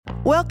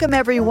Welcome,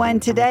 everyone,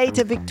 today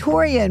to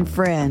Victoria and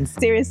Friends.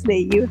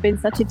 Seriously, you have been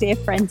such a dear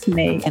friend to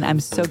me. And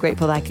I'm so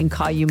grateful that I can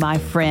call you my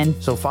friend.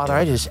 So, Father,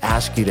 I just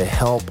ask you to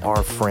help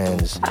our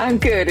friends. I'm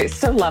good. It's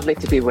so lovely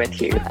to be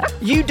with you.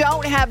 You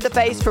don't have the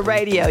face for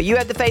radio. You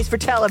have the face for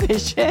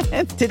television.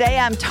 Today,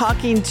 I'm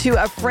talking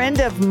to a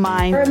friend of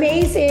mine. You're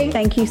amazing.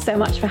 Thank you so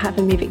much for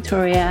having me,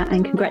 Victoria,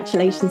 and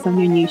congratulations on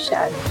your new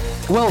show.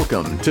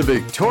 Welcome to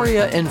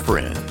Victoria and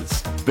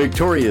Friends.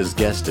 Victoria's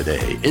guest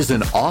today is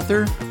an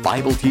author,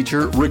 Bible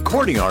teacher,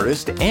 recording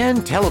artist,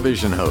 and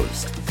television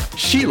host,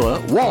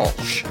 Sheila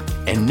Walsh.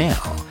 And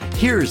now,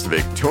 here's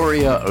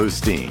Victoria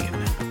Osteen.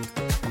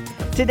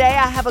 Today,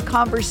 I have a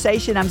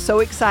conversation I'm so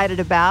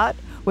excited about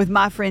with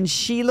my friend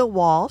Sheila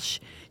Walsh.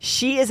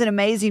 She is an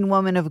amazing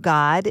woman of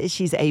God.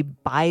 She's a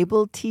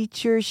Bible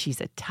teacher. She's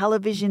a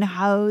television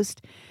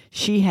host.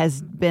 She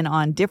has been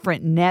on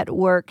different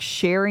networks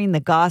sharing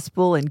the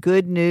gospel and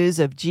good news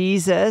of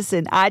Jesus.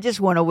 And I just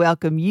want to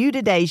welcome you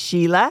today,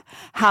 Sheila.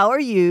 How are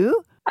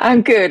you?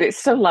 I'm good.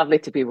 It's so lovely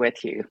to be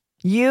with you.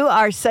 You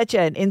are such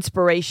an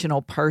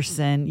inspirational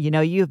person. You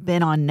know, you've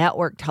been on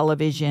network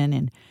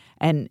television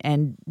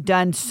and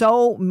done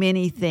so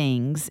many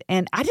things.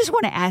 And I just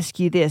want to ask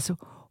you this.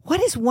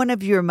 What is one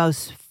of your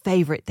most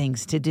favorite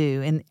things to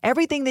do? And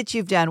everything that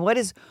you've done, what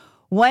is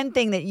one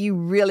thing that you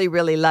really,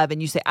 really love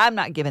and you say, I'm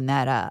not giving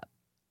that up?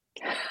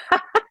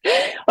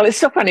 Well, it's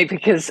so funny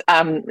because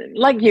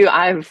like you,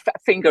 I have a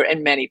finger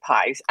in many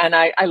pies and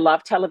I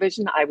love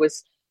television. I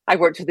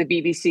worked with the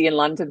BBC in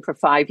London for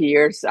 5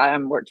 years. I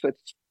worked with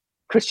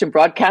Christian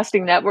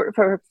Broadcasting Network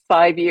for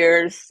 5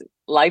 years,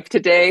 Live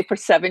Today for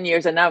 7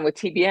 years, and now I'm with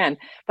TBN.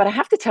 But I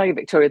have to tell you,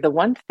 Victoria, the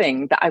one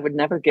thing that I would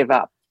never give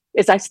up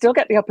is I still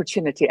get the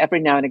opportunity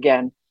every now and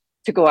again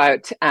to go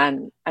out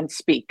and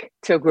speak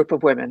to a group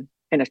of women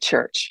in a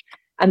church.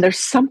 And there's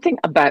something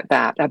about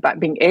that, about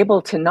being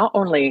able to not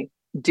only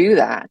do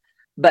that,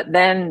 but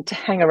then to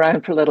hang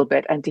around for a little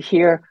bit and to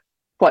hear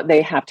what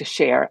they have to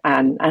share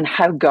and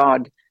how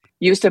God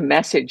used a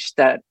message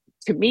that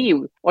to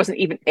me wasn't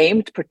even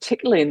aimed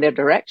particularly in their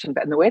direction,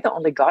 but in the way that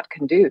only God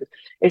can do,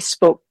 it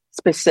spoke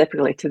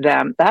specifically to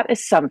them. That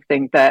is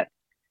something that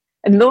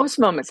in those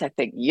moments, I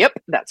think, yep,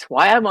 that's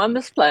why I'm on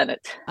this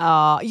planet.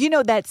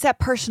 That's that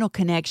personal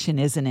connection,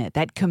 isn't it?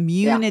 That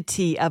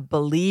community of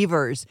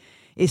believers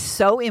is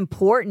so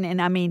important.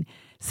 And I mean,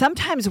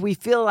 sometimes we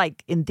feel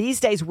like in these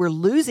days we're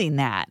losing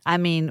that. I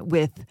mean,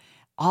 with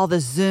all the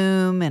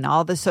Zoom and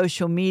all the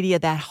social media,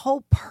 that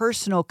whole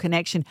personal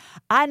connection.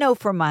 I know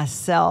for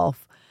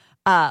myself,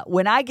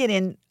 when I get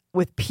in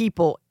with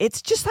people,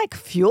 it's just like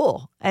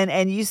fuel.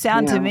 And you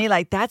sound to me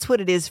like that's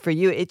what it is for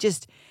you. It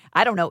just,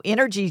 I don't know,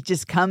 energy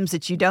just comes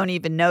that you don't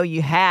even know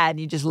you had. And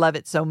you just love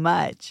it so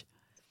much.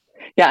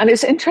 Yeah, and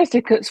it's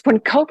interesting because when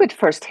COVID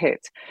first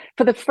hit,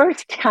 for the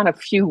first kind of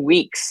few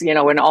weeks,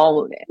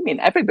 when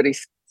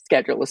everybody's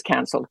schedule was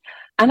canceled.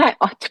 And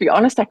to be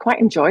honest, I quite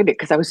enjoyed it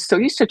because I was so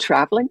used to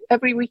traveling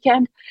every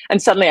weekend.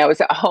 And suddenly I was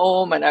at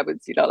home and I was,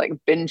 like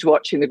binge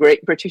watching the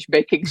Great British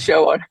Baking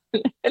Show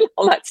and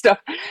all that stuff.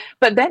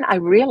 But then I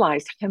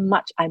realized how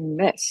much I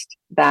missed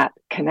that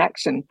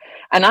connection.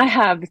 And I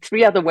have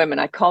 3 other women.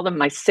 I call them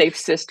my safe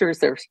sisters.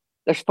 There's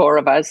 4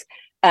 of us.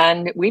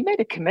 And we made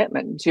a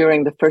commitment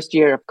during the first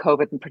year of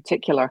COVID in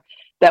particular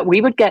that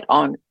we would get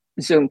on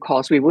Zoom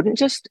calls. We wouldn't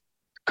just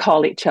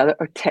call each other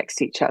or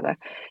text each other,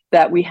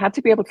 that we had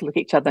to be able to look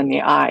each other in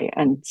the eye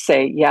and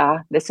say, yeah,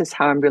 this is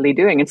how I'm really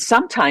doing. And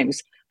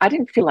sometimes I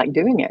didn't feel like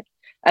doing it.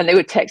 And they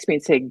would text me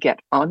and say, get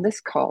on this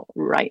call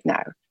right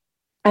now.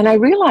 And I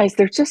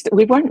realized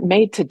we weren't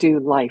made to do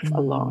life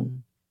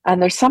alone.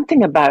 And there's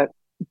something about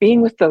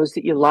being with those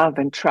that you love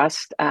and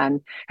trust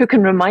and who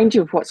can remind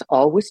you of what's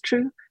always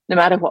true, no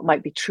matter what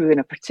might be true in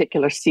a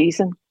particular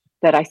season,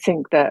 that I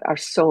think that our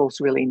souls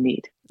really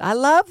need. I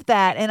love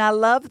that. And I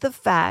love the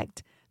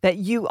fact that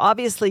you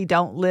obviously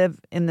don't live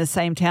in the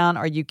same town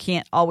or you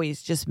can't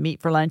always just meet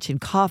for lunch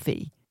and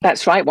coffee.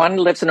 That's right. One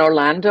lives in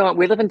Orlando.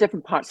 We live in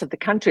different parts of the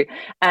country.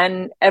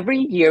 And every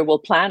year we'll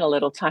plan a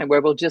little time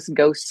where we'll just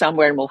go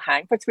somewhere and we'll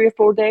hang for 3 or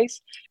 4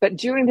 days. But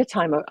during the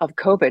time of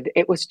COVID,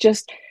 it was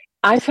just,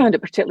 I found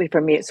it particularly for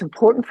me, it's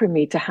important for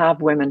me to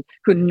have women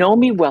who know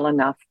me well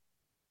enough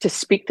to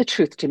speak the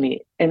truth to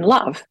me in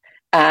love.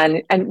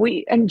 And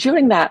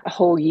during that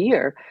whole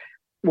year,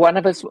 one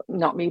of us,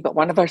 not me, but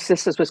one of our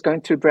sisters was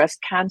going through breast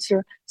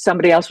cancer.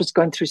 Somebody else was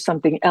going through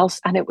something else.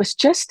 And it was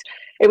just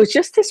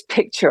this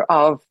picture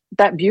of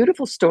that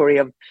beautiful story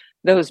of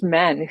those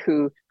men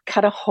who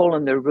cut a hole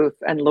in their roof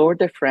and lowered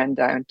their friend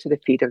down to the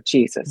feet of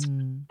Jesus.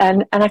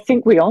 And I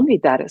think we all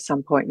need that at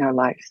some point in our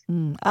lives.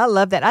 I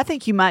love that. I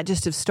think you might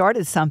just have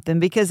started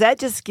something because that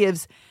just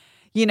gives,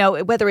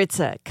 whether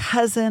it's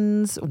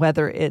cousins,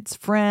 whether it's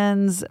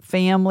friends,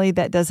 family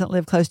that doesn't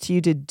live close to you,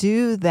 to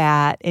do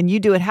that. And you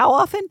do it how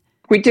often?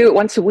 We do it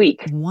once a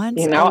week.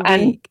 Once a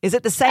week. Is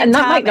it the same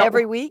time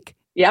every week?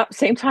 Yeah,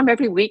 same time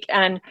every week.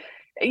 And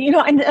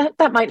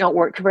that might not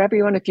work for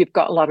everyone if you've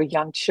got a lot of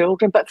young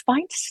children, but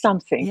find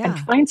something and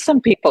find some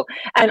people.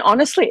 And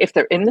honestly, if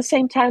they're in the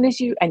same town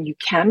as you and you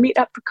can meet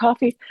up for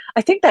coffee,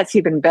 I think that's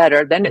even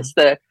better. Then it's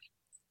the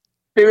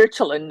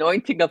spiritual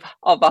anointing of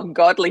a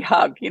godly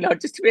hug,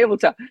 just to be able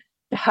to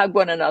hug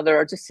one another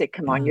or just say,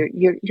 come on, you're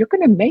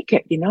going to make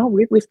it.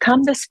 We've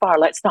come this far.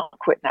 Let's not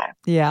quit now.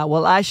 Yeah,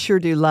 well, I sure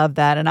do love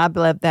that. And I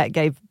believe that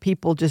gave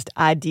people just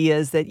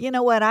ideas that, you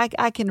know what,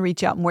 I can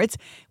reach out more. It's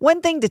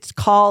one thing to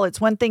call, it's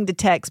one thing to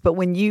text, but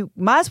when you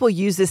might as well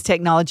use this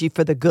technology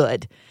for the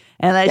good.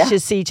 And let's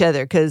just see each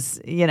other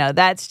because,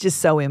 that's just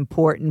so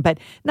important. But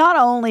not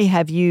only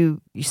have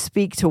you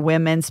speak to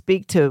women,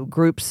 speak to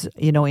groups,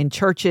 in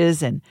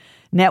churches and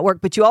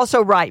network, but you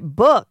also write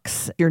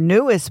books. Your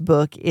newest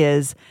book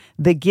is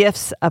The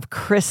Gifts of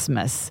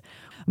Christmas.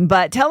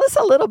 But tell us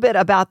a little bit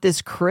about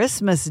this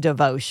Christmas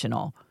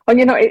devotional. Well,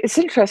 it's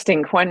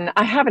interesting when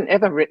I haven't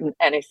ever written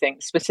anything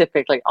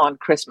specifically on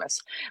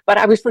Christmas, but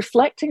I was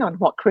reflecting on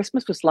what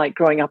Christmas was like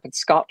growing up in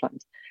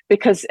Scotland,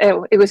 because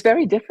it was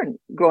very different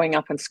growing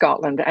up in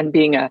Scotland and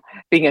being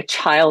a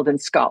child in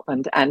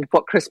Scotland and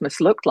what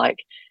Christmas looked like.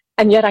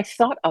 And yet I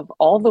thought of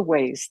all the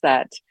ways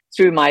that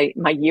through my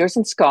years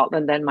in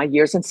Scotland, then my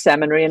years in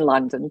seminary in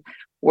London,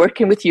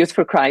 working with Youth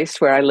for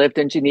Christ, where I lived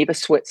in Geneva,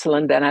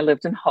 Switzerland, then I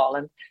lived in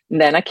Holland, and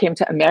then I came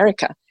to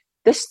America.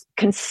 This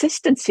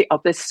consistency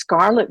of this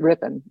scarlet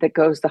ribbon that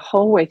goes the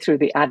whole way through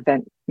the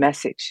Advent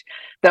message,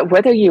 that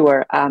whether you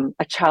were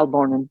a child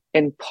born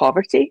in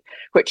poverty,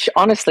 which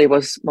honestly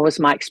was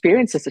my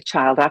experience as a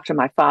child after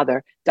my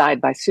father died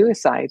by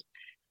suicide,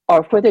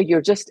 or whether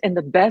you're just in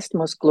the best,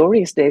 most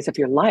glorious days of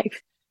your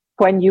life,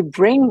 when you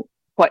bring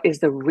what is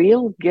the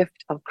real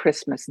gift of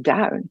Christmas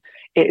down,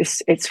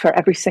 it's for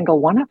every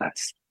single one of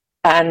us.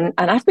 And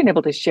I've been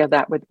able to share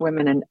that with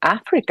women in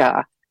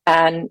Africa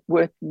and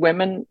with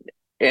women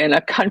in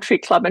a country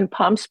club in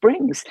Palm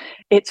Springs.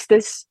 It's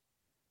this,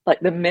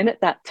 like the minute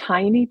that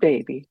tiny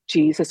baby,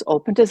 Jesus,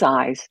 opened his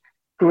eyes,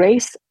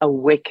 grace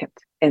awakened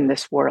in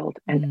this world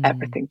and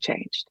everything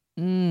changed.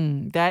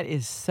 That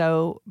is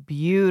so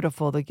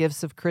beautiful, the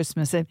gifts of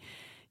Christmas. And,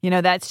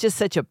 that's just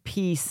such a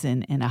peace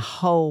and a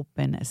hope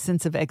and a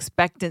sense of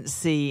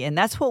expectancy. And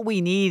that's what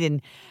we need.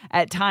 And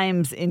at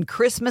times in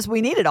Christmas, we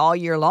need it all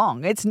year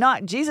long. It's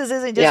not, Jesus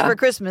isn't just for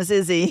Christmas,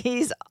 is he?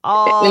 He's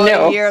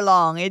all year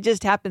long. It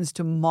just happens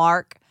to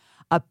mark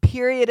a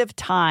period of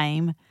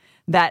time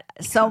that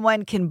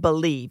someone can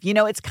believe.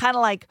 It's kind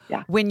of like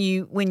when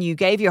you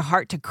gave your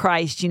heart to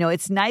Christ,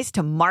 it's nice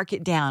to mark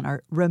it down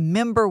or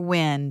remember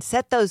when,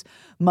 set those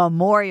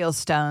memorial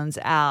stones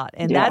out.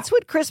 And that's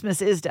what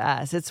Christmas is to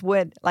us. It's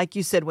what, like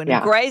you said, when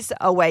grace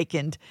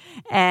awakened.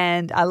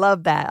 And I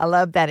love that. I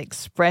love that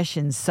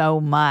expression so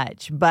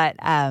much. But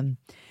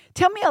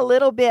tell me a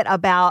little bit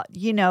about,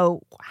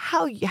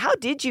 how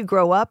did you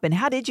grow up and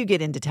how did you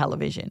get into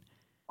television?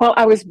 Well,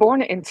 I was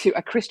born into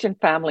a Christian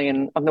family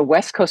on the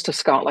west coast of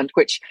Scotland,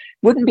 which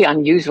wouldn't be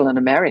unusual in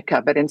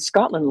America, but in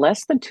Scotland,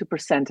 less than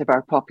 2% of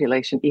our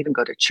population even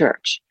go to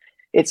church.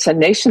 It's a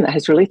nation that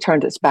has really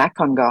turned its back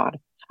on God.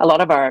 A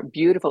lot of our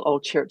beautiful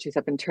old churches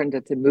have been turned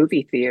into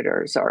movie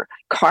theaters or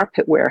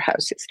carpet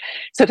warehouses.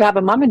 So to have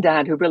a mom and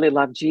dad who really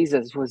loved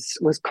Jesus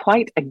was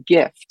quite a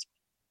gift.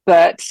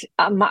 But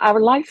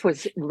our life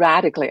was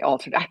radically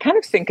altered. I kind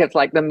of think of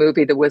like the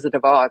movie The Wizard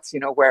of Oz,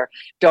 where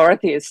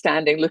Dorothy is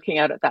standing looking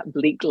out at that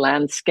bleak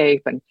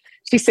landscape and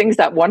she sings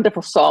that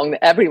wonderful song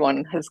that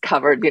everyone has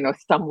covered,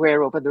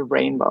 somewhere over the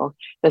rainbow.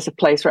 There's a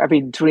place where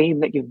every dream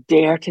that you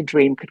dare to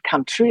dream could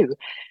come true.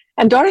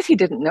 And Dorothy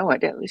didn't know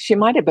it. She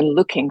might have been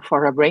looking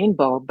for a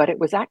rainbow, but it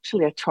was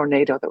actually a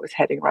tornado that was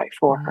heading right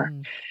for her.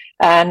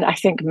 And I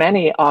think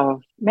many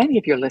of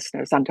your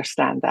listeners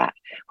understand that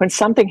when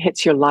something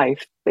hits your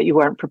life that you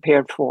weren't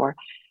prepared for,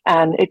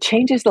 and it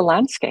changes the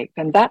landscape.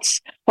 And that's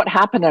what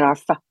happened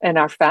in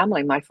our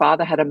family. My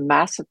father had a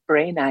massive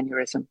brain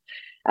aneurysm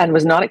and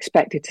was not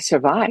expected to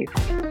survive.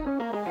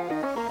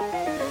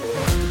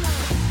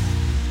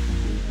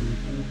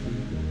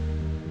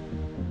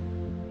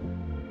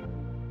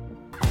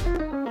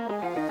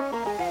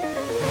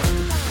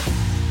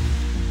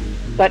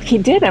 But he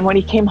did, and when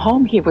he came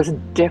home, he was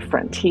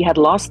different. He had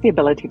lost the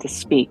ability to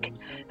speak,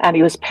 and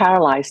he was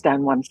paralyzed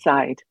down one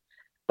side.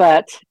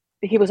 But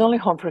he was only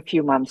home for a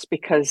few months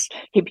because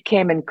he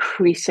became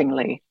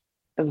increasingly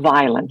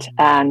violent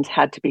and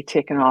had to be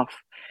taken off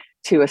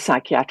to a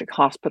psychiatric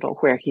hospital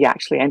where he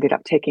actually ended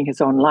up taking his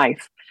own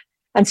life.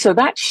 And so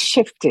that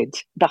shifted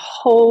the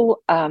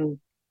whole,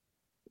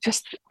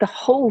 just the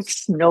whole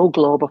snow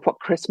globe of what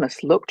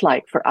Christmas looked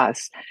like for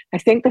us. I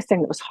think the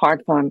thing that was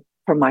hard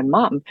for my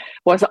mom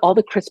was that all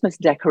the Christmas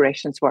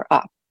decorations were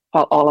up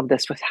while all of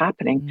this was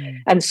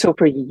happening. And so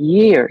for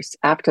years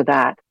after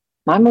that,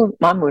 mom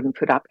wouldn't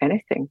put up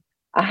anything.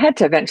 I had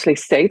to eventually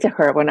say to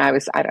her when I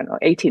was,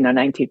 18 or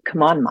 19,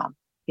 come on, Mom,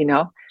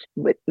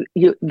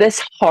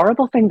 this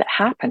horrible thing that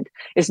happened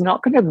is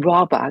not going to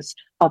rob us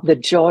of the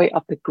joy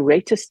of the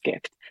greatest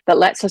gift that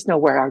lets us know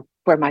where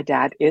my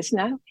dad is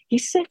now.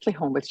 He's safely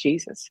home with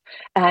Jesus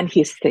and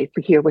he's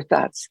safely here with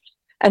us.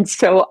 And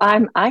so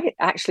I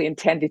actually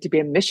intended to be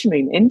a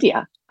missionary in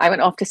India. I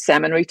went off to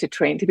seminary to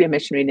train to be a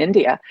missionary in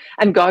India,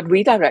 and God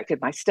redirected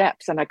my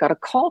steps. And I got a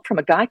call from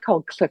a guy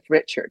called Cliff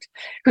Richard,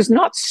 who's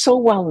not so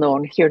well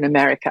known here in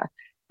America,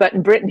 But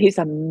in Britain, he's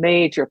a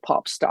major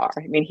pop star.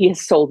 I mean, he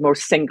has sold more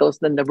singles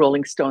than the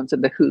Rolling Stones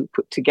and the Who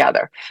put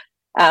together.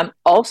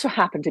 Also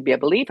happened to be a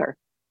believer.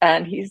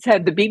 And he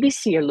said, the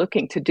BBC are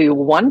looking to do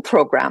one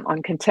program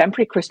on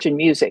contemporary Christian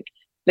music.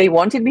 They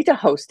wanted me to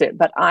host it,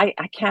 but I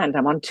can't.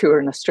 I'm on tour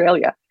in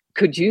Australia.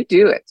 Could you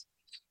do it?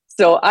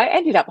 So I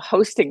ended up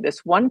hosting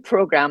this one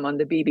program on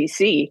the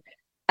BBC.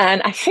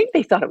 And I think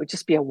they thought it would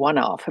just be a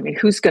one-off. I mean,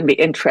 who's going to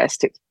be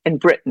interested in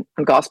Britain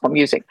and gospel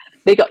music?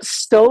 They got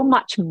so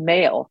much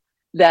mail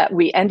that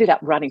we ended up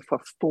running for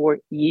 4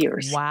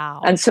 years.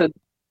 Wow. And so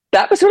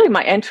that was really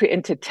my entry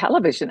into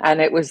television.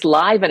 And it was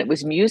live and it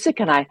was music.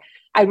 And I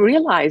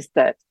realized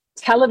that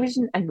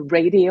television and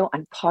radio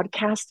and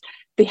podcasts,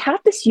 they have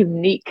this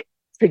unique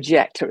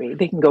trajectory.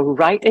 They can go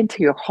right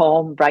into your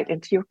home, right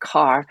into your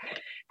car,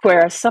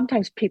 whereas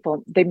sometimes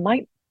people, they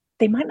might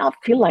not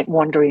feel like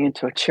wandering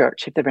into a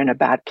church if they're in a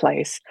bad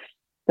place.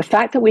 The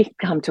fact that we can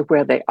come to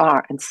where they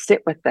are and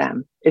sit with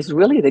them is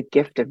really the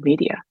gift of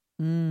media.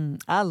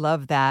 I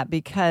love that,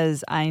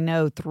 because I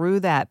know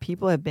through that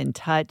people have been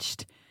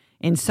touched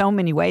in so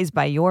many ways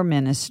by your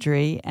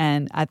ministry.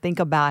 And I think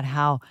about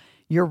how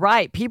you're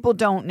right. People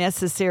don't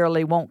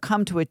necessarily won't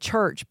come to a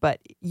church, but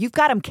you've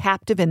got them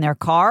captive in their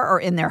car or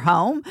in their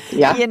home,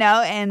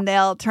 and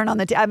they'll turn on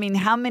I mean,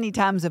 how many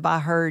times have I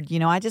heard,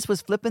 I just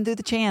was flipping through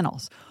the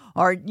channels,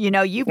 or,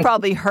 you've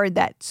probably heard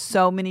that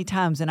so many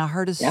times. And I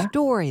heard a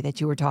story that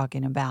you were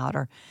talking about,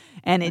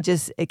 and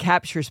it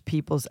captures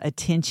people's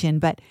attention.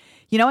 But,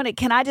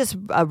 can I just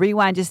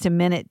rewind just a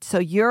minute? So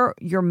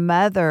your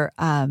mother,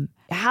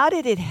 how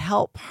did it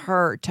help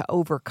her to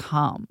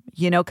overcome,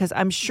 because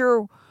I'm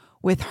sure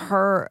with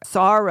her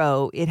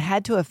sorrow, it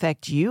had to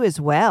affect you as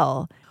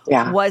well.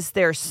 Yeah. Was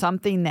there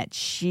something that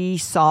she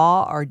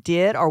saw or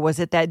did, or was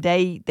it that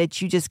day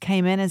that you just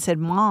came in and said,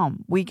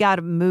 Mom, we got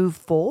to move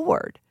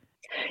forward?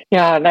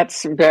 Yeah,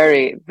 that's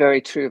very,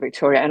 very true,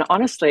 Victoria. And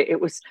honestly,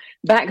 it was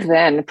back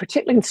then,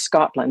 particularly in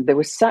Scotland, there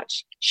was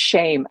such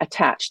shame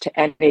attached to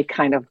any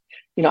kind of,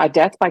 a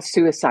death by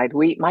suicide.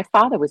 My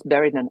father was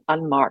buried in an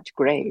unmarked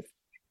grave,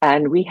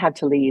 and we had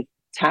to leave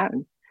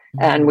town.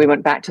 And we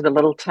went back to the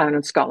little town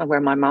in Scotland where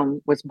my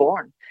mom was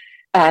born.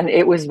 And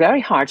it was very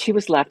hard. She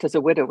was left as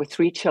a widow with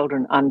 3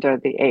 children under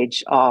the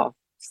age of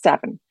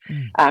 7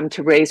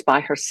 to raise by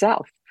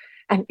herself.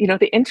 And,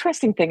 the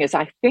interesting thing is,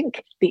 I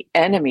think the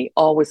enemy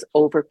always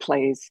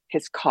overplays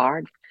his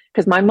card.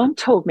 Because my mom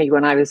told me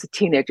when I was a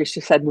teenager, she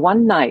said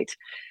one night,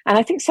 and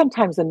I think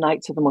sometimes the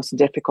nights are the most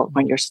difficult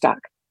when you're stuck.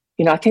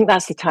 I think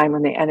that's the time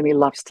when the enemy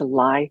loves to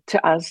lie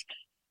to us.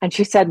 And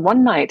she said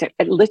one night,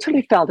 it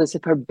literally felt as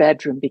if her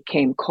bedroom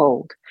became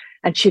cold.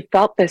 And she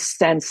felt this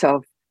sense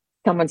of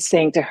someone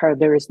saying to her,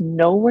 there is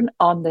no one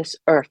on this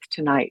earth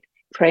tonight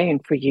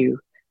praying for you.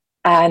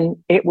 And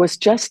it was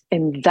just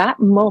in that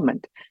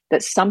moment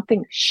that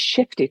something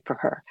shifted for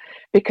her,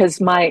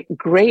 because my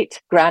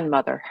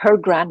great-grandmother, her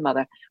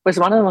grandmother, was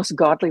one of the most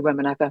godly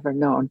women I've ever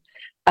known.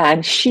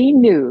 And she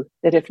knew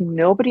that if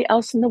nobody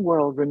else in the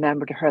world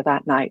remembered her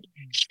that night,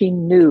 she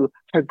knew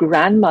her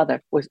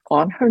grandmother was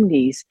on her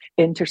knees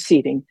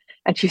interceding.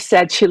 And she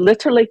said she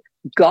literally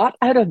got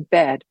out of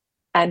bed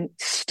and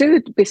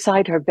stood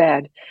beside her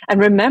bed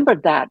and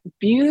remembered that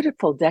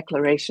beautiful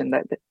declaration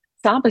that the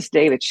psalmist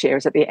David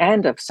shares at the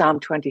end of Psalm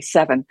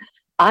 27.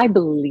 I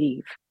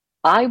believe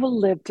I will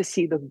live to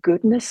see the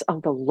goodness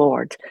of the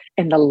Lord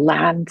in the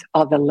land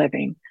of the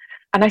living.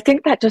 And I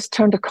think that just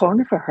turned a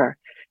corner for her.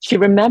 She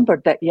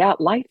remembered that,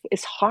 life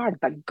is hard,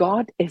 but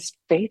God is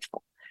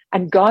faithful.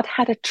 And God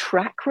had a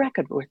track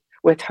record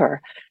with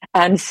her.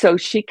 And so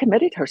she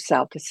committed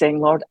herself to saying,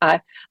 Lord,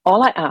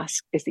 all I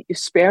ask is that you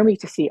spare me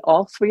to see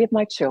all 3 of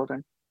my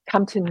children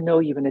come to know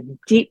you in a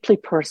deeply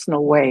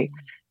personal way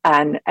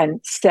and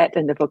set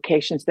in the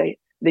vocations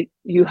that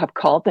you have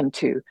called them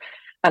to.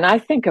 And I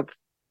think of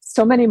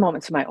so many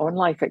moments in my own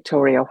life,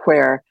 Victoria,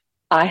 where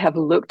I have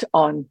looked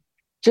on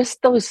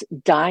just those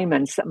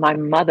diamonds that my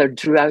mother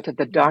drew out of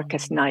the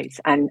darkest nights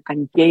and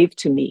gave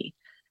to me,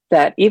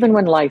 that even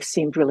when life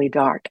seemed really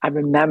dark, I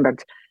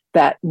remembered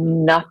that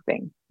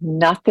nothing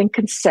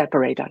can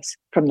separate us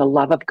from the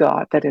love of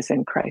God that is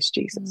in Christ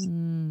Jesus.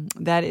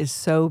 That is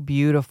so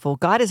beautiful.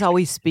 God is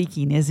always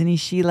speaking, isn't he,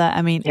 Sheila?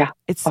 I mean,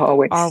 it's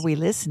always. Are we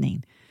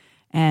listening?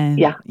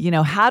 And,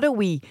 how do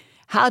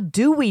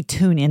we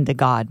tune into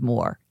God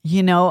more?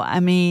 I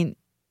mean,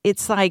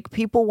 it's like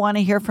people want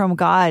to hear from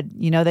God.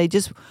 They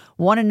just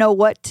want to know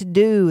what to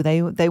do.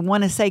 They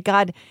want to say,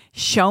 God,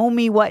 show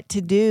me what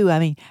to do. I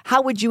mean,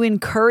 how would you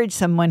encourage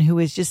someone who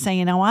is just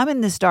saying, oh, I'm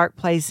in this dark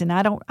place and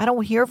I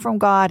don't hear from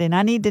God and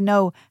I need to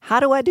know, how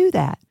do I do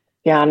that?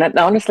 Yeah, and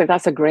honestly,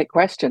 that's a great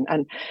question.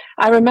 And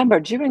I remember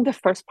during the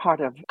first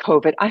part of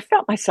COVID, I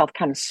felt myself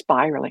kind of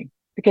spiraling.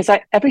 Because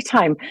every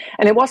time,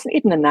 and it wasn't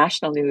even the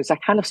national news, I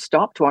kind of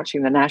stopped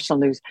watching the national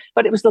news,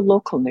 but it was the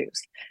local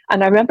news.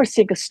 And I remember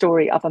seeing a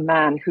story of a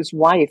man whose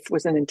wife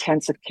was in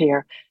intensive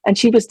care and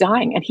she was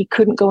dying and he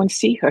couldn't go and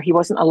see her. He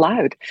wasn't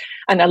allowed.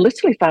 And I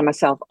literally found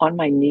myself on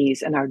my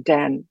knees in our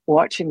den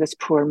watching this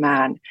poor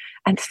man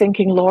and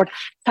thinking, Lord,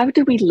 how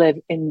do we live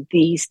in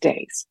these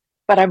days?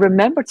 But I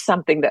remembered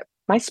something that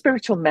my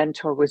spiritual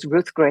mentor was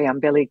Ruth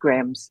Graham, Billy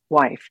Graham's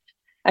wife.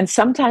 And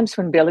sometimes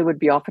when Billy would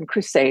be off on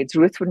crusades,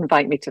 Ruth would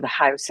invite me to the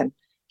house, and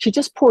she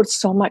just poured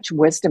so much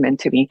wisdom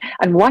into me.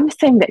 And one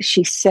thing that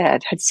she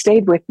said had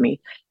stayed with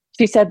me.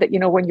 She said that,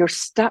 when you're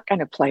stuck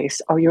in a place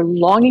or you're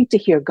longing to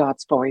hear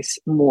God's voice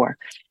more,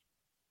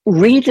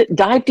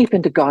 dive deep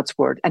into God's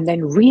word and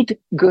then read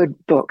good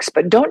books.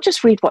 But don't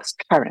just read what's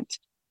current.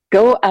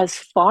 Go as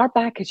far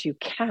back as you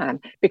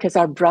can, because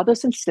our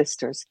brothers and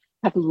sisters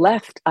have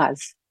left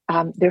us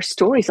their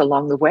stories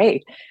along the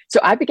way. So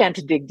I began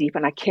to dig deep,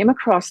 and I came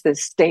across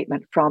this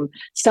statement from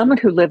someone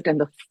who lived in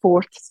the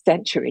 4th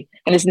century,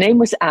 and his name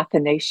was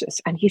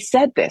Athanasius. And he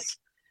said this: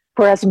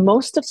 whereas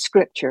most of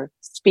Scripture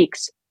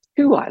speaks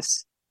to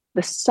us,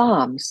 the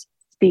Psalms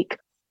speak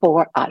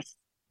for us.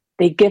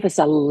 They give us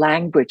a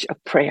language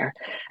of prayer.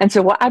 And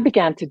so what I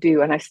began to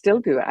do, and I still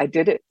do it, I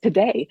did it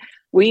today.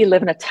 We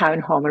live in a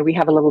townhome and we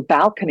have a little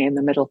balcony in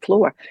the middle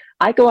floor.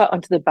 I go out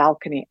onto the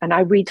balcony and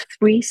I read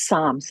 3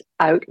 Psalms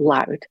out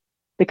loud,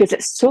 because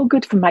it's so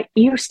good for my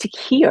ears to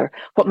hear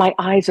what my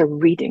eyes are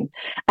reading.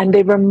 And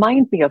they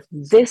remind me of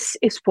this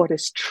is what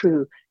is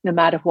true, no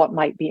matter what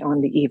might be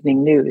on the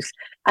evening news.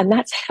 And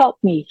that's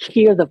helped me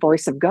hear the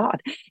voice of God.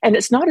 And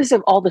it's not as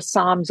if all the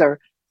Psalms are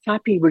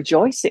happy,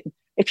 rejoicing.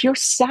 If you're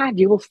sad,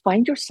 you will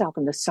find yourself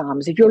in the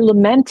Psalms. If you're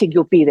lamenting,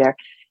 you'll be there.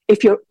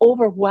 If you're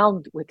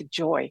overwhelmed with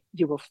joy,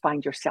 you will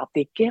find yourself.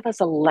 They give us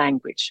a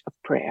language of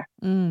prayer.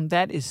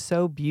 That is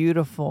so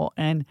beautiful.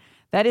 And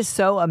that is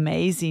so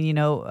amazing.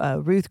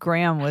 Ruth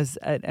Graham was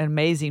an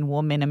amazing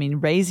woman. I mean,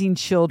 raising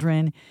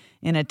children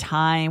in a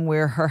time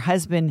where her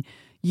husband,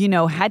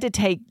 had to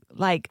take,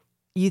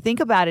 you think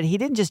about it, he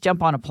didn't just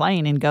jump on a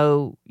plane and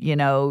go,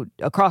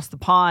 across the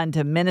pond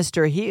to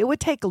minister. It would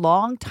take a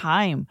long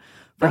time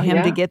for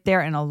him to get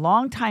there and a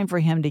long time for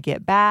him to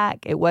get back.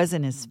 It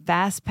wasn't as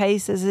fast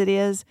paced as it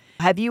is.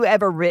 Have you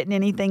ever written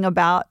anything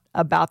about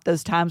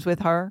those times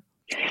with her?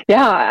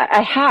 Yeah,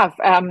 I have.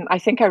 I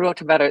think I wrote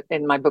about it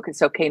in my book,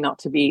 It's Okay Not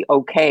to Be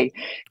Okay,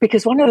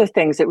 because one of the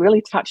things that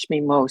really touched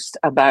me most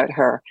about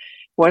her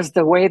was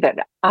the way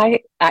that I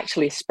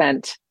actually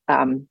spent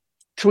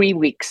 3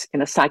 weeks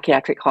in a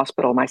psychiatric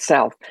hospital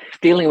myself,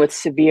 dealing with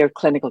severe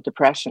clinical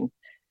depression.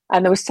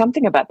 And there was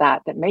something about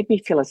that made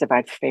me feel as if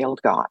I'd failed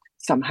God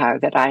somehow,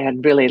 that I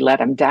had really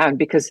let him down,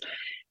 because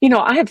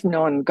I have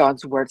known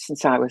God's word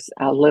since I was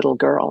a little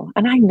girl,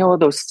 and I know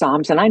those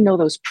Psalms and I know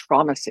those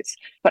promises,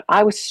 but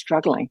I was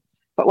struggling.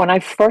 But when I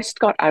first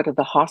got out of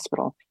the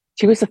hospital,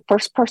 she was the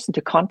first person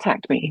to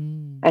contact me.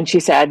 And she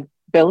said,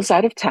 Bill's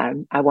out of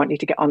town. I want you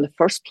to get on the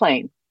first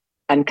plane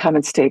and come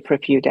and stay for a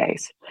few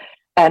days.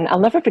 And I'll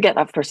never forget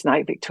that first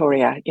night,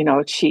 Victoria.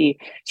 She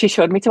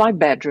showed me to my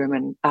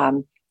bedroom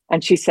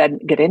and she said,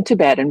 get into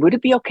bed. And would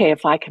it be okay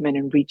if I come in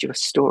and read you a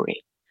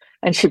story?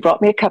 And she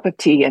brought me a cup of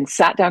tea and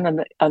sat down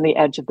on the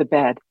edge of the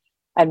bed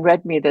and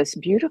read me this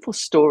beautiful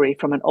story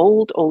from an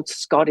old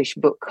Scottish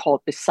book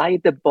called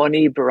Beside the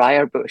Bonnie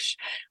Briar Bush.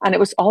 And it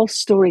was all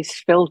stories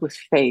filled with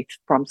faith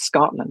from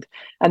Scotland.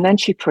 And then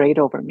she prayed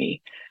over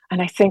me.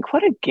 And I think,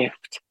 what a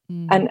gift.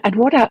 And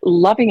what a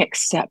loving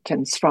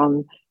acceptance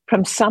from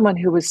someone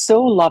who was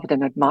so loved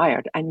and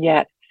admired, and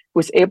yet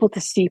was able to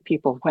see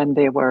people when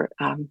they were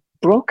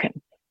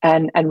broken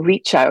and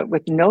reach out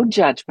with no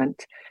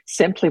judgment,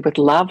 simply with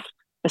love,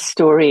 a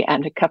story,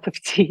 and a cup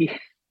of tea.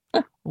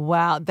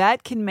 Wow,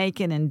 that can make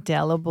an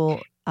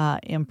indelible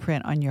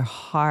imprint on your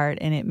heart,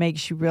 and it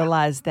makes you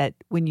realize that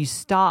when you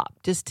stop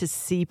just to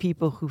see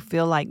people who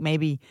feel like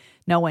maybe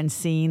no one's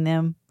seeing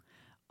them,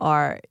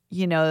 or,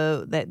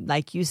 that,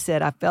 like you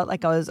said, I felt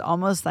like I was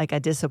almost like a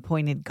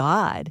disappointed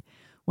God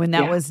when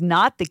that was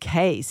not the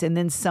case. And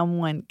then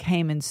someone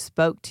came and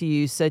spoke to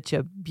you such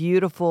a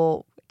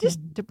beautiful, just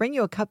to bring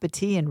you a cup of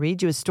tea and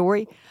read you a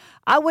story.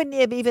 I wouldn't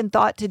have even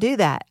thought to do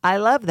that. I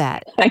love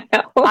that. I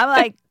know. I'm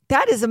like,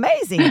 that is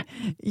amazing.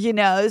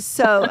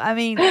 So, I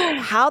mean,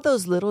 how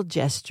those little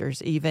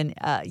gestures even,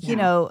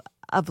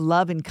 of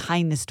love and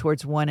kindness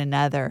towards one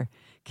another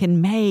can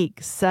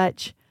make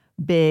such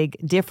big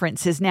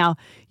differences. Now,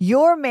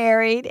 you're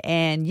married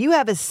and you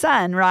have a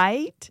son,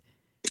 right?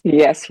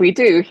 Yes, we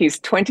do. He's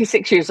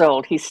 26 years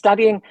old. He's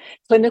studying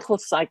clinical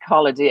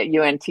psychology at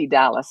UNT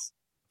Dallas.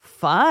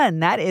 Fun.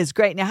 That is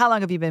great. Now, how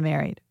long have you been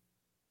married?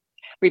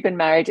 We've been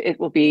married. It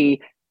will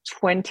be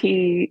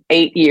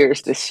 28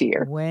 years this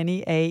year.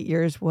 28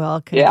 years.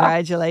 Well,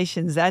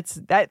 congratulations. Yeah.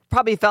 That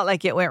probably felt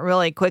like it went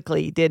really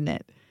quickly, didn't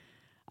it?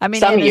 I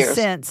mean, Some in years. a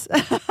sense.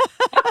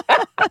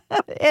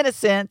 In a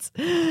sense.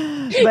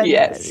 But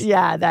yes.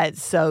 Yeah,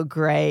 that's so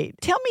great.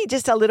 Tell me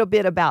just a little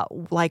bit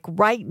about, like,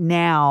 right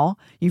now,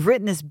 you've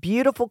written this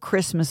beautiful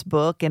Christmas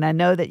book, and I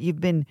know that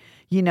you've been,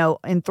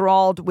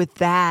 enthralled with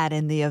that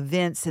and the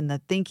events and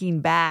the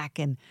thinking back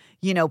and,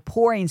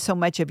 pouring so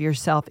much of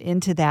yourself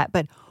into that.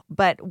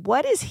 But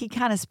what is he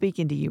kind of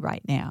speaking to you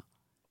right now?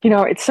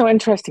 It's so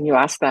interesting you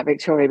asked that,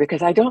 Victoria,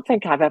 because I don't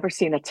think I've ever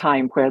seen a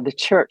time where the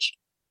church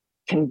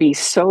can be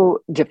so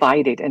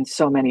divided in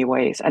so many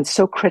ways and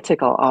so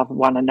critical of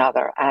one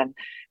another. And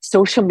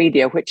social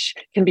media, which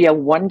can be a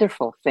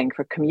wonderful thing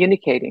for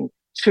communicating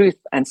truth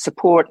and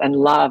support and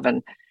love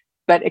and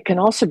but it can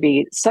also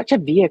be such a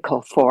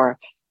vehicle for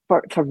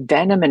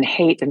venom and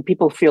hate, and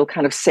people feel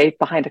kind of safe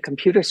behind a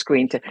computer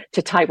screen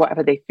to type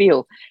whatever they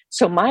feel.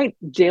 So my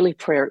daily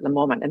prayer at the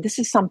moment, and this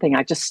is something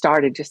I just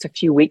started just a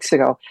few weeks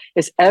ago,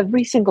 is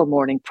every single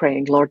morning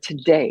praying, Lord,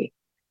 today,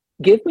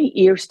 give me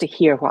ears to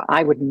hear what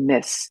I would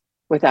miss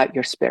without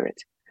your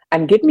Spirit,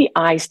 and give me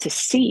eyes to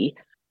see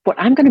what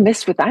I'm going to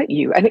miss without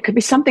you. And it could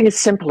be something as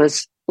simple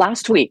as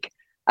last week.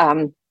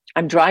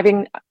 I'm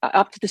driving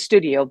up to the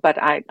studio,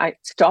 but I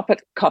stop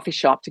at a coffee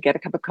shop to get a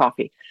cup of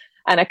coffee.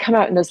 And I come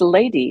out and there's a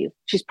lady,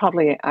 she's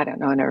probably, I don't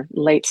know, in her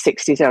late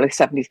 60s, early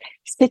 70s,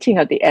 sitting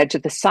at the edge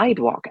of the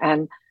sidewalk.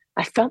 And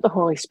I felt the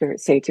Holy Spirit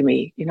say to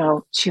me,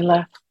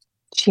 Sheila,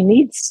 she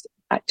needs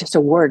just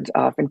a word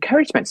of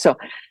encouragement. So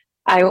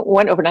I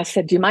went over and I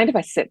said, do you mind if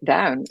I sit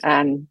down?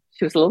 And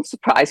she was a little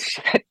surprised.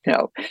 She said,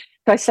 no.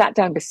 So I sat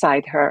down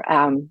beside her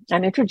and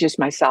introduced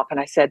myself. And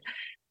I said,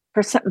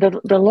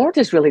 the Lord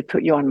has really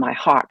put you on my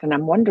heart. And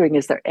I'm wondering,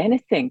 is there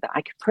anything that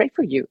I could pray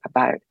for you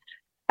about?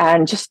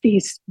 And just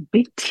these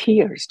big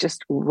tears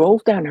just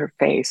rolled down her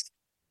face.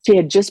 She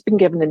had just been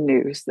given the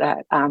news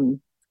that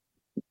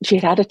she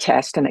had a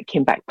test and it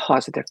came back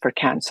positive for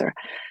cancer.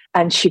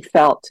 And she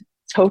felt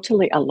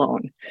totally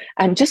alone.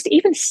 And just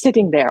even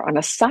sitting there on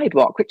a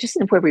sidewalk, which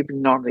isn't where we would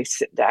normally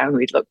sit down,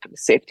 we'd look for the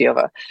safety of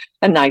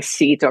a nice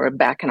seat or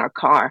back in our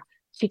car.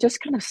 She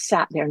just kind of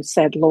sat there and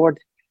said, Lord,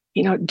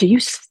 do you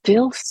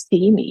still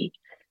see me?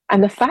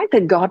 And the fact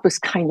that God was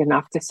kind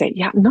enough to say,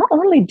 yeah, not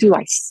only do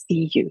I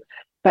see you,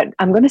 but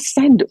I'm going to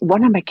send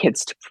one of my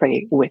kids to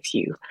pray with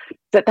you.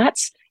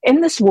 That's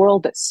in this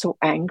world that's so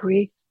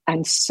angry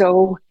and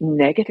so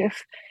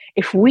negative.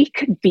 If we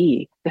could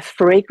be the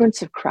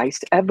fragrance of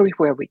Christ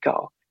everywhere we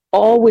go,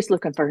 always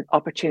looking for an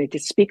opportunity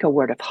to speak a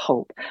word of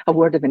hope, a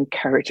word of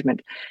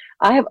encouragement.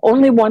 I have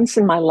only once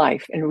in my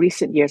life in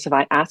recent years have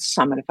I asked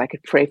someone if I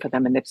could pray for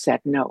them and they've said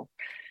no.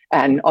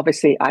 And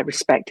obviously I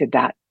respected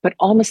that. But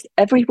almost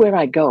everywhere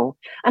I go,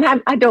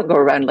 and I don't go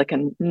around like a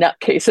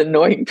nutcase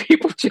annoying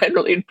people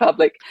generally in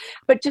public,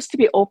 but just to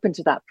be open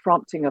to that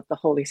prompting of the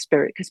Holy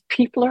Spirit, because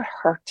people are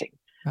hurting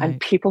and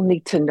people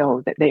need to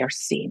know that they are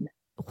seen.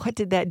 What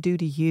did that do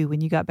to you when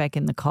you got back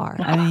in the car?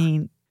 I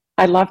mean,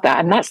 I love that.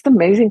 And that's the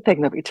amazing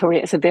thing that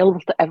Victoria is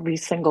available to every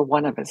single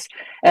one of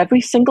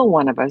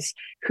us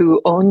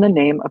who own the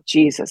name of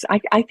Jesus.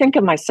 I think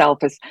of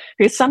myself as,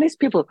 because sometimes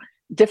people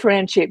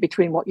differentiate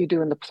between what you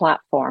do in the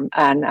platform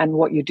and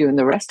what you do in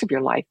the rest of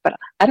your life. But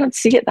I don't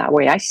see it that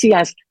way. I see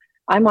as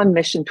I'm on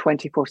mission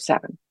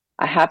 24/7.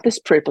 I have this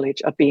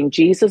privilege of being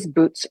Jesus'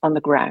 boots on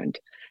the ground.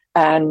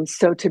 And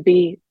so to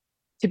be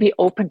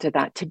open to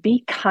that, to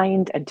be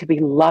kind and to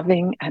be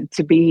loving and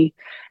to be,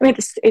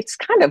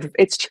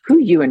 it's who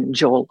you and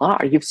Joel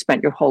are. You've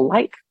spent your whole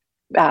life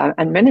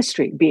and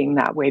ministry being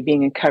that way,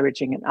 being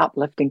encouraging and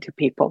uplifting to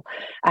people.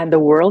 And the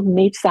world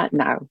needs that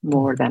now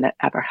more than it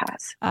ever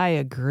has. I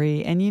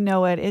agree. And you know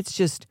what? It's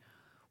just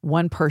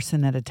one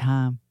person at a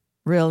time.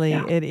 Really,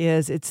 It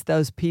is. It's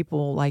those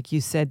people, like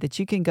you said, that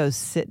you can go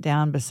sit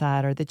down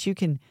beside, or that you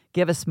can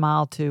give a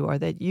smile to, or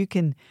that you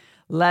can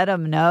let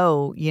them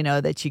know,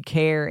 that you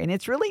care. And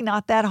it's really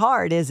not that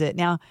hard, is it?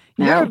 Now,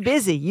 you're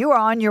busy. You are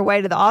on your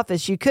way to the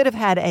office. You could have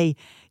had a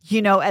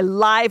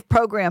live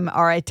program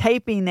or a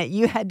taping that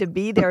you had to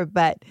be there,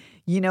 but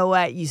you know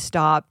what? You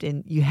stopped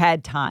and you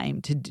had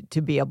time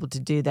to be able to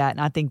do that.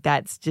 And I think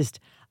that's just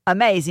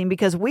amazing,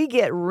 because we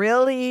get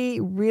really,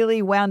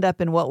 really wound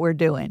up in what we're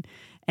doing.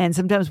 And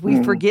sometimes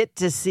we forget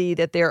to see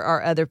that there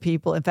are other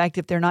people. In fact,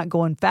 if they're not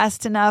going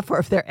fast enough or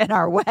if they're in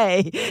our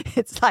way,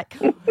 it's like,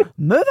 move out of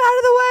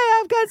the way.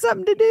 I've got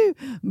something to do.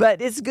 But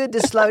it's good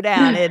to slow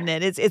down, isn't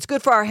it? It's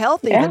good for our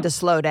health even to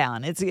slow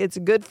down. It's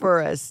good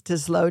for us to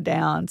slow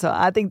down. So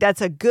I think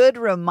that's a good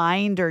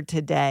reminder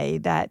today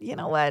that, you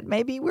know what,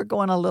 maybe we're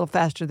going a little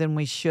faster than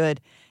we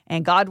should.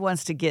 And God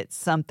wants to get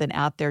something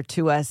out there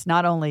to us,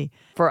 not only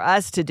for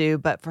us to do,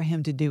 but for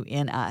him to do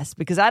in us.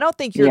 Because I don't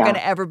think you're going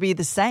to ever be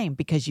the same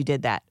because you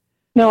did that.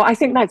 No, I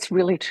think that's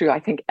really true. I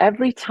think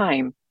every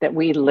time that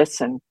we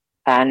listen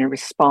and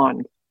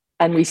respond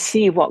and we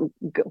see what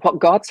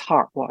God's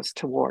heart was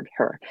toward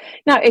her.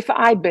 Now, if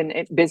I'd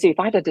been busy, if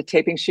I'd had a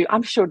taping shoot,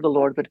 I'm sure the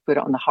Lord would have put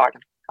it on the heart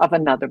of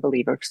another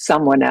believer,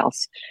 someone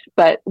else.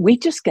 But we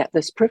just get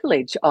this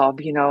privilege of,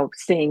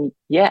 saying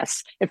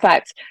yes. In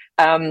fact,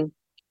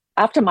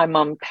 after my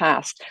mom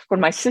passed, when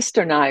my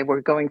sister and I were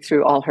going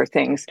through all her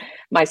things,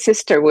 my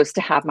sister was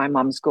to have my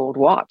mom's gold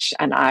watch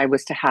and I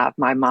was to have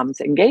my mom's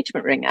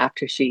engagement ring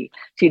after she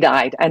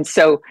died. And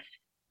so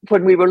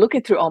when we were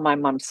looking through all my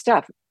mom's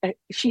stuff,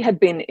 she had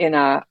been in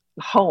a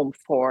home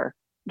for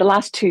the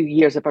last 2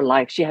 years of her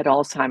life. She had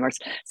Alzheimer's.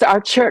 So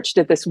our church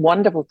did this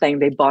wonderful thing.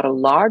 They bought a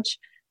large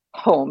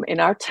home in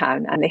our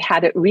town and they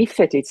had it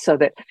refitted so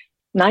that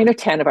 9 or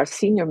 10 of our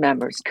senior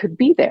members could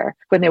be there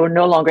when they were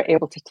no longer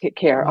able to take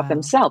care of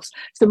themselves.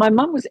 So my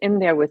mom was in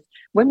there with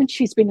women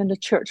she's been in the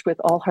church with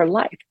all her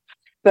life.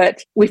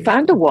 But we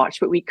found a watch,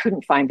 but we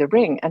couldn't find the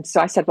ring. And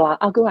so I said, well,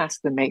 I'll go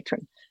ask the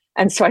matron.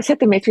 And so I said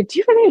to the matron, do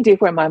you have any idea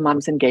where my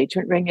mom's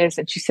engagement ring is?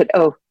 And she said,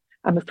 oh,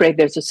 I'm afraid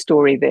there's a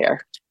story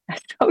there. I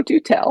said, oh, do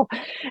tell.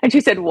 And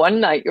she said, one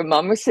night your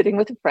mom was sitting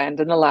with a friend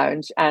in the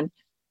lounge, and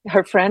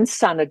her friend's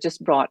son had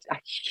just brought a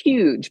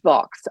huge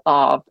box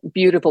of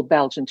beautiful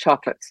Belgian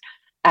chocolates.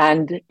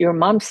 And your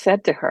mom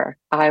said to her,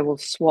 I will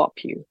swap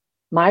you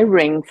my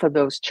ring for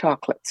those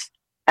chocolates.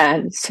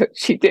 And so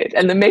she did.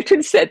 And the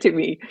matron said to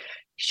me,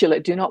 Sheila,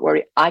 do not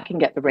worry, I can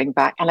get the ring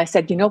back. And I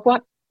said, you know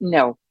what?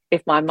 No,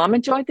 if my mom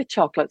enjoyed the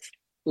chocolates,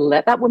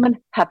 let that woman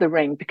have the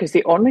ring, because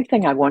the only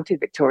thing I wanted,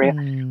 Victoria,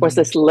 was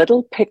this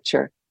little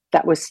picture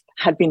that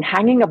had been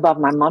hanging above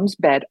my mom's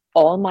bed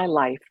all my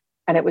life.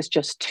 And it was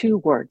just 2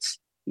 words,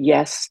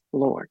 yes,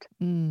 Lord.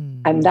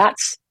 And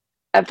that's,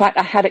 in fact,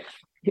 I had it,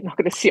 you're not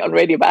going to see it on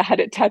radio, but I had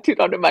it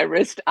tattooed onto my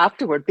wrist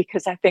afterward,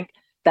 because I think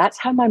that's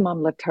how my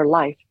mom lived her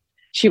life.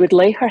 She would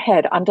lay her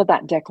head under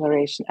that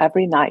declaration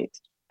every night,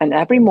 and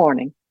every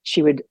morning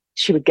she would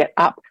get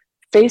up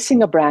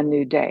facing a brand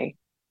new day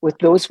with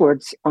those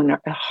words on her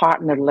heart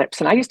and her lips.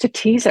 And I used to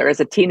tease her as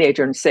a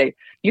teenager and say,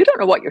 you don't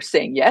know what you're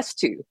saying yes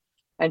to.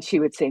 And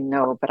she would say,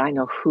 no, but I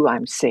know who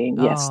I'm saying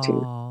yes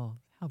to.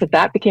 But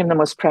that became the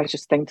most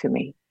precious thing to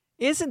me.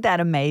 Isn't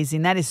that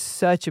amazing? That is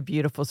such a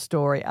beautiful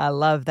story. I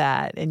love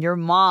that. And your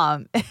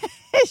mom,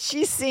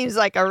 she seems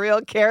like a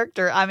real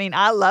character. I mean,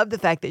 I love the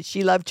fact that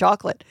she loved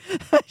chocolate.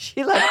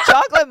 She loved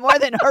chocolate more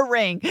than her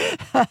ring.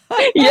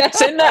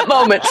 Yes, in that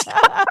moment.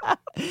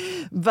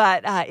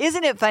 But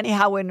isn't it funny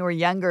how when we're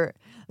younger,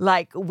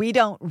 like we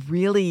don't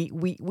really,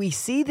 we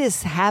see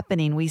this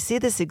happening. We see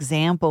this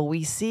example.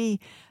 We see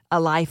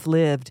a life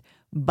lived.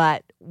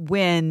 But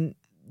when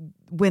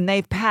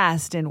they've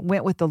passed and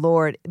went with the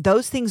Lord,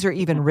 those things are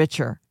even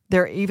richer.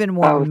 They're even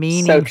more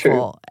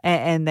meaningful. So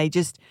and they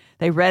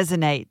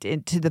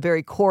resonate to the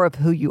very core of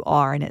who you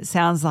are. And it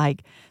sounds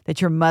like that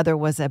your mother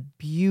was a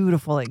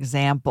beautiful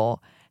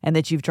example and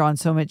that you've drawn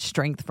so much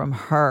strength from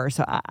her.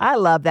 So I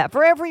love that.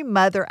 For every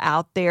mother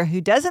out there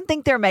who doesn't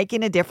think they're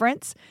making a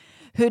difference,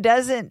 who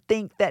doesn't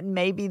think that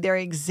maybe their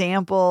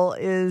example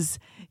is,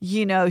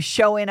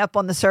 showing up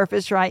on the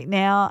surface right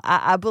now,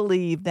 I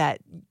believe that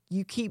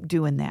you keep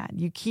doing that.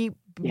 You keep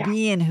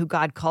being who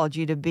God called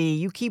you to be.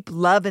 You keep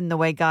loving the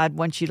way God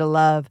wants you to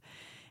love.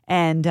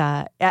 And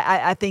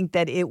I think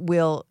that it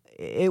will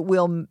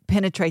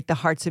penetrate the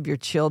hearts of your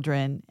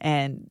children,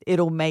 and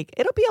it'll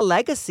be a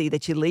legacy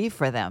that you leave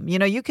for them.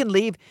 You can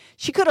leave.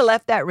 She could have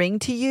left that ring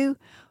to you,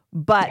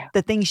 but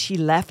the thing she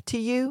left to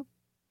you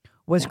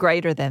was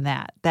greater than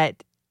that.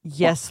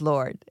 Yes,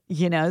 Lord.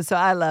 So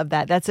I love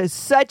that. That's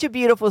such a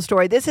beautiful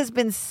story. This has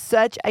been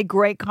such a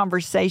great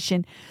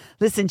conversation.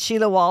 Listen,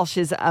 Sheila Walsh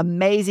is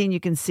amazing.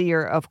 You can see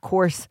her, of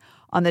course,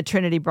 on the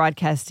Trinity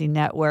Broadcasting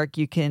Network.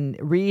 You can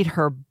read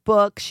her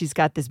book. She's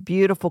got this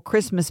beautiful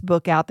Christmas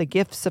book out, The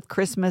Gifts of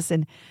Christmas,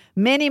 and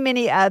many,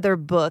 many other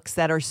books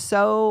that are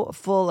so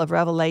full of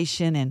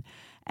revelation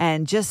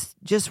and just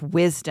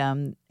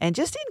wisdom and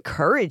just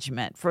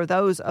encouragement for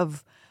those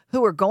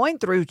who are going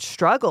through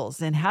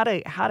struggles and how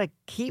to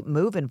keep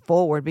moving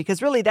forward,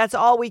 because really that's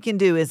all we can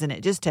do, isn't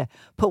it? Just to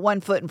put one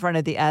foot in front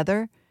of the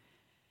other.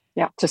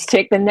 Yeah, just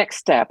take the next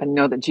step and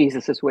know that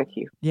Jesus is with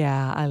you.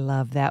 Yeah, I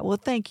love that. Well,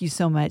 thank you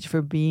so much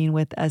for being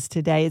with us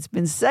today. It's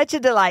been such a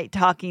delight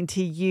talking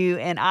to you,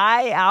 and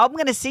I'm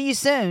going to see you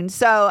soon.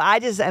 So I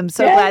just am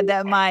so glad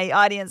that my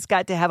audience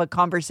got to have a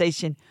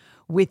conversation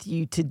with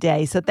you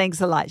today. So thanks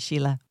a lot,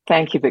 Sheila.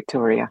 Thank you,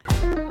 Victoria.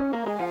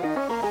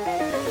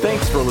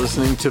 Thanks for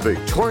listening to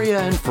Victoria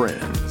and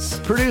Friends,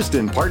 produced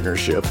in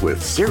partnership with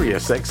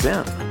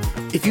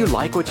SiriusXM. If you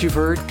like what you've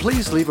heard,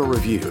 please leave a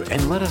review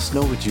and let us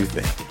know what you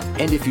think.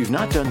 And if you've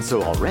not done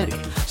so already,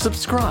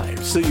 subscribe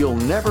so you'll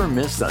never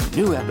miss a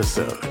new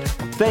episode.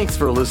 Thanks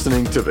for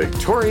listening to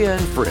Victoria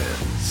and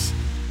Friends.